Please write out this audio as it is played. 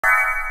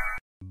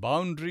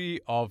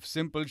Boundary of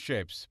simple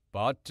shapes,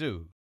 Part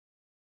 2.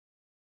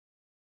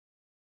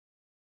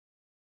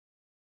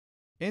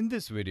 In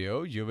this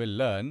video, you will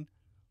learn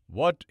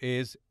what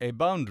is a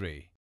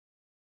boundary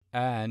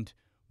and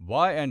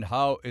why and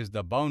how is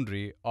the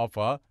boundary of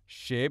a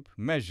shape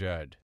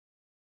measured.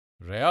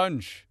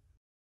 Rayansh,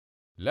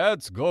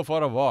 let's go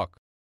for a walk.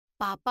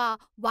 Papa,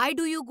 why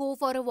do you go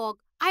for a walk?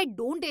 I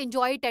don't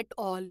enjoy it at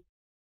all.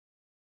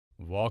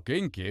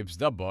 Walking keeps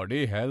the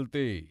body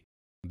healthy.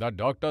 The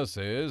doctor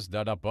says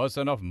that a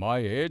person of my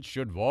age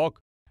should walk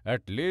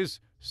at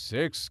least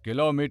 6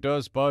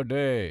 kilometers per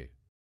day.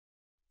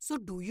 So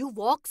do you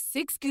walk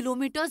 6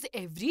 kilometers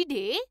every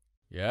day?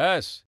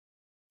 Yes,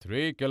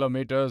 3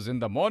 kilometers in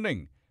the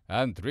morning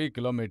and 3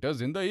 kilometers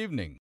in the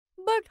evening.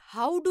 But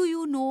how do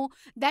you know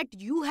that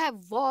you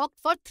have walked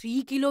for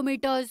 3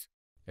 kilometers?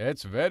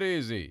 It's very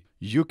easy.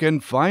 You can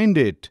find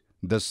it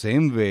the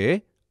same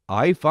way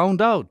I found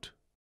out.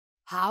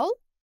 How?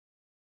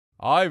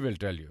 I will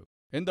tell you.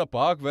 In the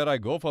park where I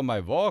go for my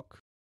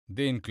walk,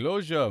 the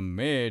enclosure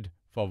made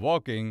for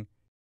walking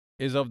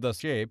is of the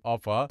shape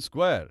of a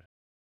square.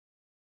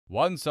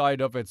 One side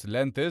of its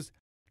length is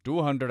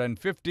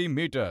 250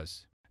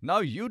 meters. Now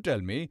you tell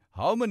me,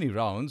 how many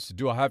rounds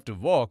do I have to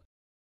walk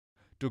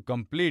to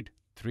complete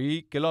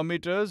 3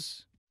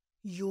 kilometers?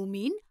 You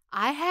mean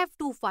I have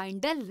to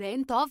find the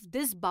length of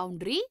this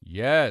boundary?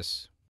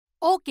 Yes.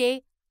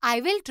 Okay, I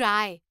will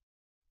try.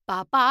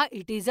 Papa,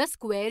 it is a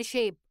square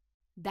shape.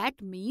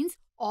 That means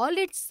all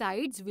its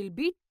sides will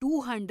be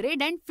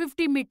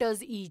 250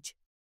 meters each.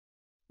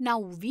 Now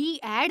we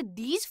add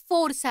these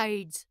 4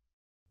 sides.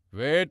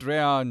 Wait,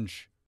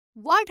 Rayansh.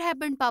 What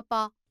happened,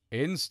 Papa?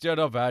 Instead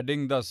of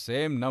adding the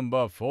same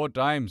number 4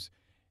 times,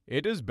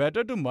 it is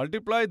better to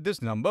multiply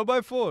this number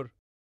by 4.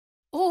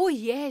 Oh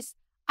yes,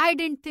 I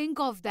didn't think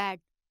of that.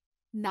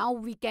 Now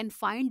we can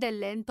find the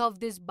length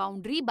of this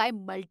boundary by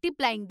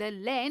multiplying the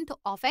length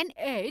of an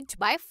edge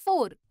by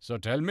 4. So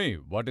tell me,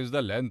 what is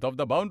the length of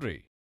the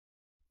boundary?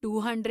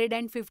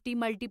 250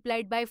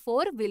 multiplied by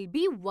 4 will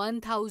be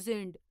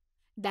 1000.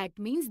 That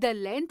means the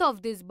length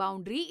of this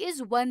boundary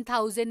is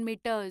 1000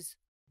 meters.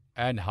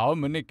 And how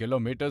many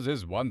kilometers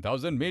is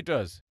 1000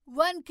 meters?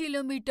 1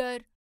 kilometer.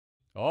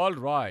 All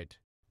right.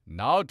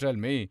 Now tell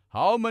me,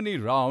 how many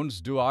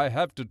rounds do I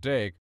have to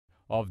take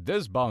of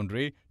this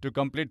boundary to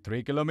complete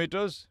 3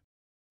 kilometers?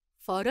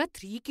 For a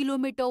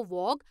 3-kilometer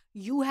walk,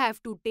 you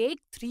have to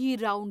take 3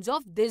 rounds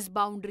of this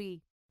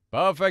boundary.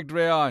 Perfect,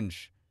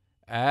 Rayansh.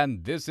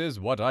 And this is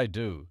what I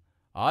do.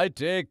 I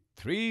take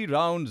 3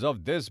 rounds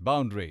of this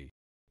boundary.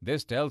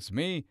 This tells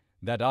me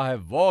that I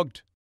have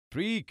walked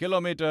 3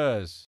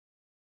 kilometers.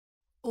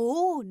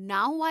 Oh,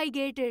 now I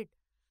get it.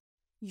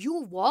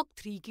 You walk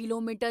 3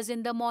 kilometers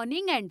in the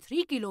morning and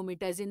 3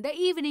 kilometers in the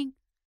evening.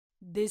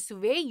 This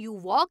way you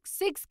walk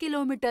 6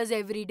 kilometers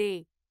every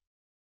day.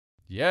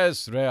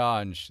 Yes,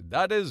 Rayansh,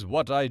 that is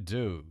what I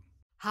do.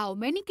 How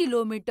many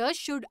kilometers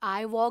should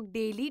I walk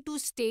daily to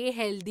stay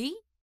healthy?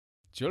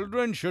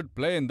 Children should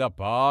play in the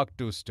park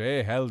to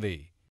stay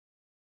healthy.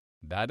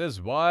 That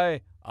is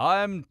why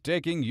I am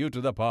taking you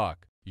to the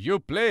park. You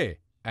play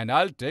and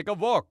I'll take a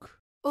walk.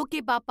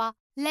 Okay, Papa,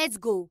 let's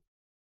go.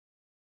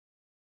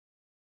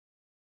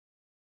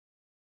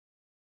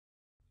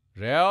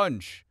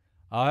 Rayansh,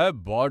 I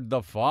have bought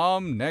the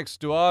farm next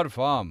to our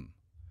farm.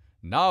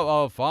 Now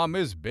our farm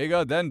is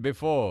bigger than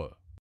before.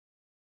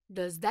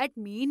 Does that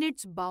mean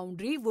its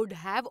boundary would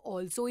have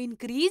also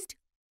increased?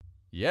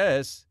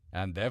 Yes,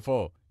 and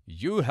therefore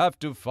you have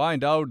to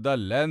find out the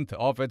length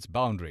of its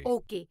boundary.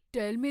 Okay,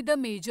 tell me the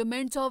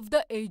measurements of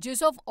the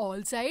edges of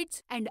all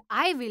sides and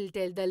I will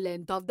tell the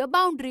length of the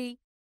boundary.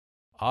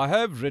 I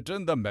have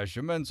written the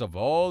measurements of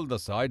all the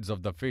sides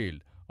of the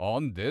field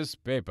on this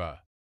paper.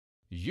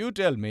 You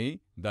tell me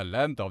the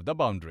length of the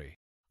boundary.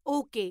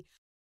 Okay,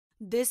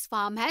 this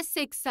farm has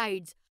 6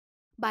 sides.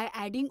 By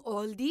adding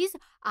all these,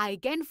 I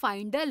can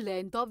find the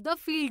length of the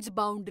field's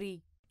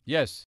boundary.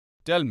 Yes,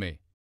 tell me,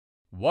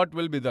 what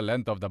will be the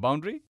length of the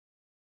boundary?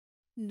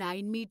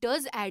 9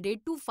 meters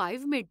added to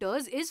 5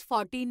 meters is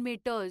 14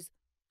 meters.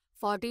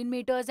 14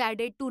 meters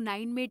added to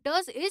 9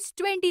 meters is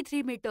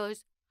 23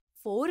 meters.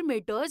 4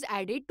 meters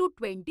added to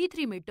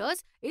 23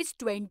 meters is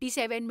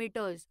 27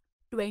 meters.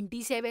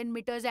 27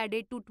 meters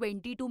added to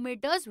 22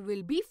 meters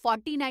will be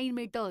 49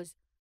 meters.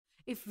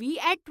 If we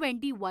add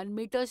 21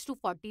 meters to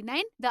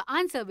 49, the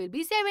answer will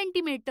be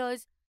 70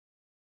 meters.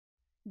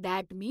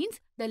 That means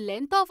the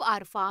length of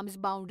our farm's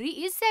boundary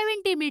is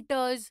 70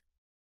 meters.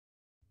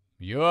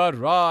 You are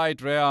right,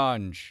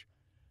 Rayansh.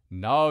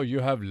 Now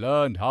you have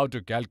learned how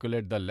to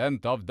calculate the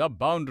length of the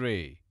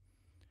boundary.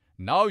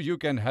 Now you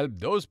can help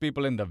those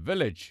people in the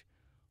village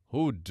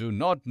who do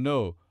not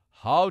know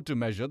how to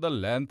measure the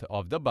length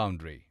of the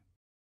boundary.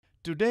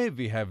 Today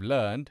we have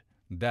learned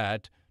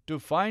that to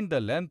find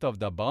the length of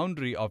the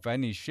boundary of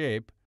any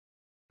shape,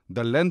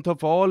 The length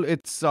of all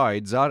its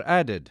sides are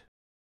added.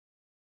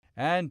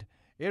 and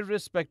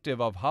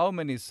irrespective of how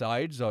many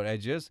sides or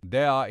edges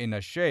there are in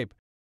a shape,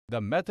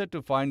 the method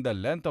to find the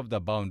length of the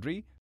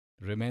boundary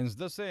remains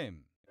the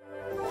same.